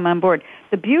to come on board.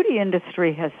 The beauty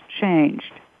industry has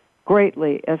changed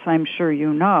greatly, as I'm sure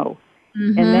you know,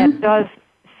 and that does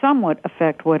somewhat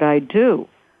affect what I do.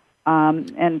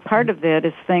 And part of that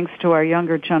is thanks to our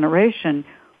younger generation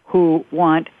who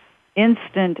want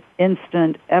instant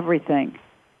everything.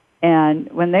 And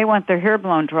when they want their hair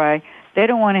blown dry, they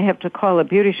don't want to have to call a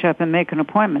beauty shop and make an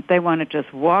appointment. They want to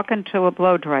just walk into a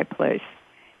blow-dry place.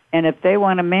 And if they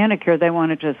want a manicure, they want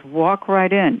to just walk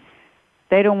right in.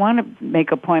 They don't want to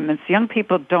make appointments. Young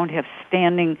people don't have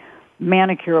standing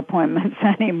manicure appointments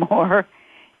anymore.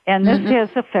 And this has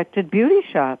affected beauty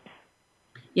shops.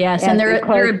 Yes, and their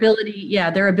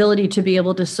ability to be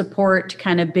able to support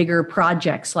kind of bigger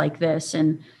projects like this.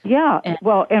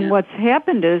 What's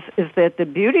happened is that the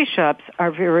beauty shops are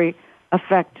very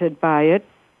affected by it.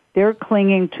 They're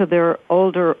clinging to their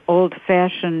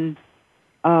old-fashioned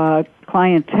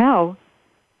clientele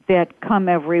that come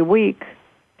every week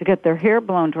to get their hair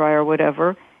blown dry or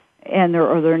whatever, and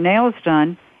their nails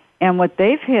done. And what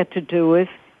they've had to do is,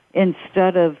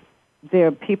 instead of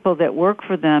their people that work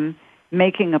for them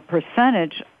making a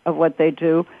percentage of what they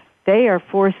do, they are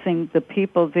forcing the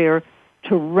people there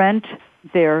to rent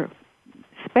their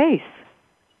space,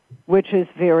 which is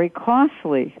very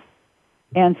costly.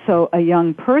 And so a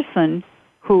young person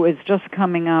who is just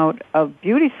coming out of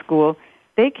beauty school,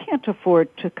 they can't afford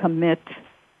to commit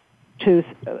to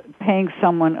paying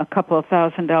someone a couple of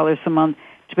 $1,000s a month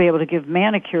to be able to give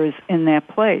manicures in that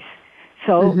place.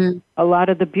 So a lot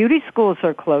of the beauty schools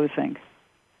are closing.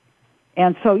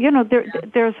 And so,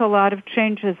 there's a lot of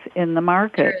changes in the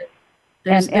market.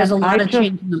 There's a lot of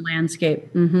change in the landscape.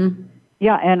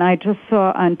 Yeah, and I just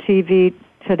saw on TV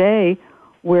today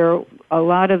where a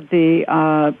lot of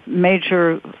the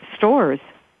major stores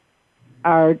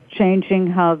are changing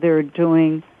how they're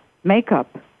doing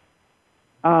makeup.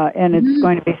 And it's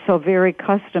going to be so very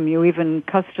custom. You even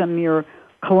custom your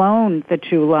cologne that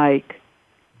you like.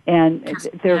 And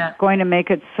they're going to make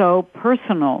it so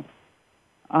personal.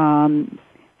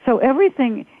 So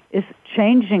everything is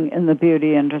changing in the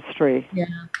beauty industry. Yeah.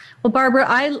 Well, Barbara,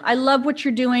 I love what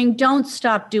you're doing. Don't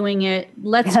stop doing it.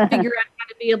 Let's figure out how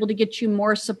to be able to get you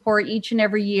more support each and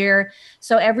every year.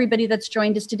 So everybody that's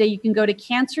joined us today, you can go to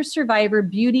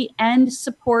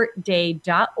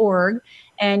cancersurvivorbeautyandsupportday.org.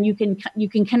 And you can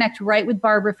connect right with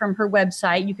Barbara from her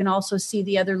website. You can also see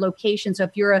the other locations. So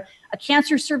if you're a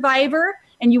cancer survivor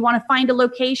and you want to find a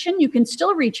location, you can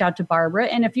still reach out to Barbara.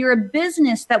 And if you're a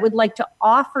business that would like to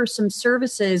offer some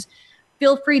services,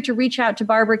 feel free to reach out to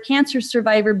Barbara,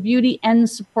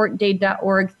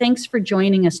 cancersurvivorbeautyandsupportday.org. Thanks for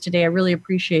joining us today. I really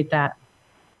appreciate that.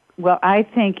 Well, I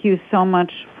thank you so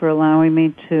much for allowing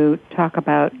me to talk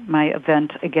about my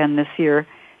event again this year,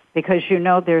 because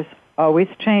there's always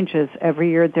changes. Every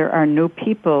year there are new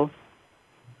people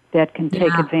that can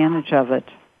take advantage of it.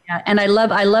 Yeah, and I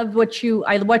love what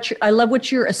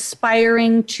you're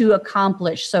aspiring to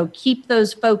accomplish. So keep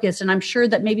those focused, and I'm sure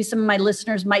that maybe some of my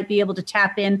listeners might be able to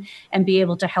tap in and be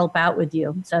able to help out with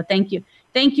you. So thank you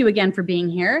again for being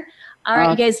here. All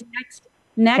right, you guys.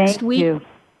 Next week. You.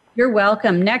 You're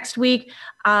welcome. Next week,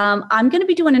 I'm going to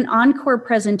be doing an encore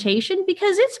presentation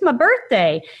because it's my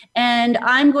birthday, and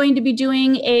I'm going to be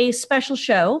doing a special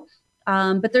show.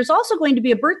 But there's also going to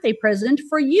be a birthday present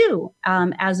for you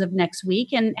as of next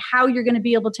week. And how you're going to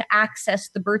be able to access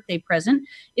the birthday present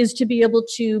is to be able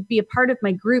to be a part of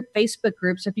my group, Facebook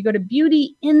group. So if you go to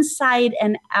Beauty Inside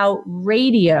and Out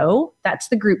Radio, that's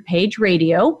the group page,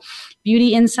 radio,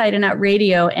 Beauty Inside and Out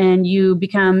Radio, and you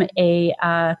become a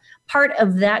part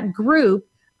of that group,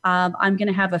 I'm going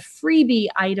to have a freebie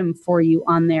item for you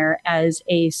on there as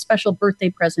a special birthday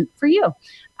present for you.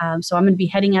 So I'm going to be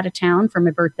heading out of town for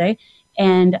my birthday.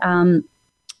 And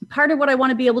part of what I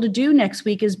want to be able to do next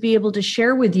week is be able to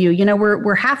share with you.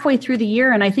 We're halfway through the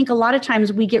year, and I think a lot of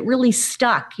times we get really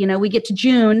stuck. We get to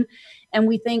June and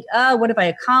we think, oh, what have I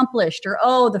accomplished? Or,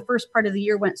 oh, the first part of the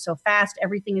year went so fast.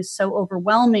 Everything is so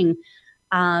overwhelming.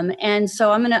 And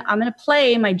so I'm gonna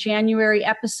play my January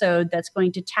episode that's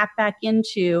going to tap back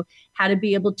into how to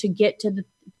be able to get to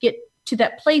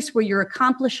that place where you're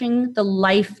accomplishing the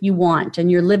life you want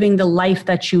and you're living the life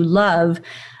that you love,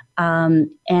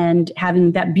 and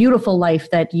having that beautiful life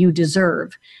that you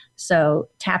deserve. So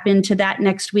tap into that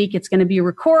next week. It's going to be a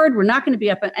record. We're not going to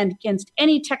be up against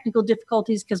any technical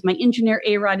difficulties because my engineer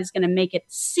A-Rod is going to make it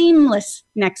seamless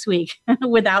next week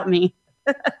without me.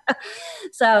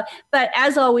 But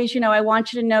as always, I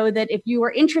want you to know that if you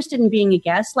are interested in being a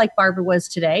guest like Barbara was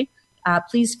today,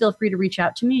 please feel free to reach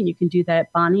out to me, and you can do that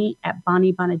at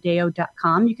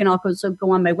bonniebonadeo.com. You can also go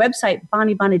on my website,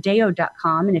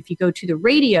 bonniebonadeo.com, and if you go to the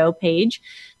radio page,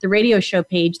 the radio show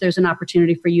page, there's an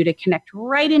opportunity for you to connect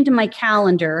right into my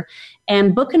calendar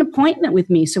and book an appointment with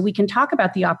me so we can talk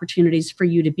about the opportunities for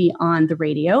you to be on the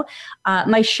radio.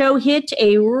 My show hit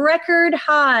a record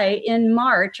high in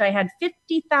March. I had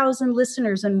 50,000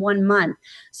 listeners in 1 month.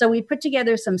 So we put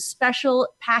together some special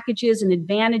packages and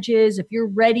advantages. If you're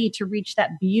ready to reach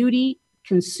that beauty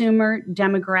consumer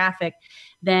demographic,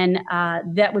 then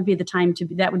that would be the time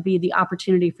that would be the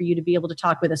opportunity for you to be able to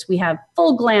talk with us. We have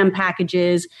full glam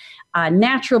packages,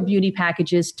 natural beauty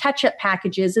packages, touch-up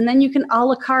packages, and then you can a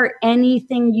la carte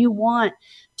anything you want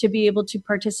to be able to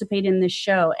participate in this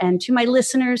show. And to my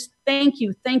listeners, thank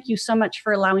you so much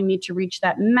for allowing me to reach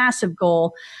that massive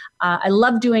goal. I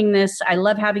love doing this. I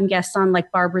love having guests on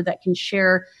like Barbara that can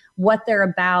share what they're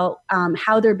about,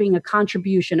 how they're being a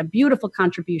contribution, a beautiful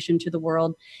contribution to the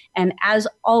world. And as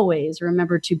always,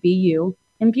 remember to be you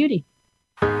in beauty.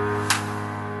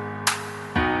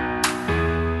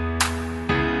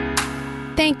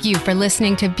 Thank you for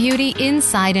listening to Beauty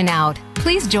Inside and Out.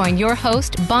 Please join your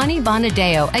host, Bonnie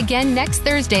Bonadeo, again next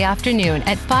Thursday afternoon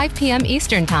at 5 p.m.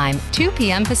 Eastern Time, 2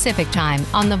 p.m. Pacific Time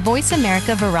on the Voice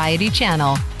America Variety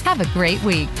Channel. Have a great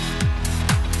week.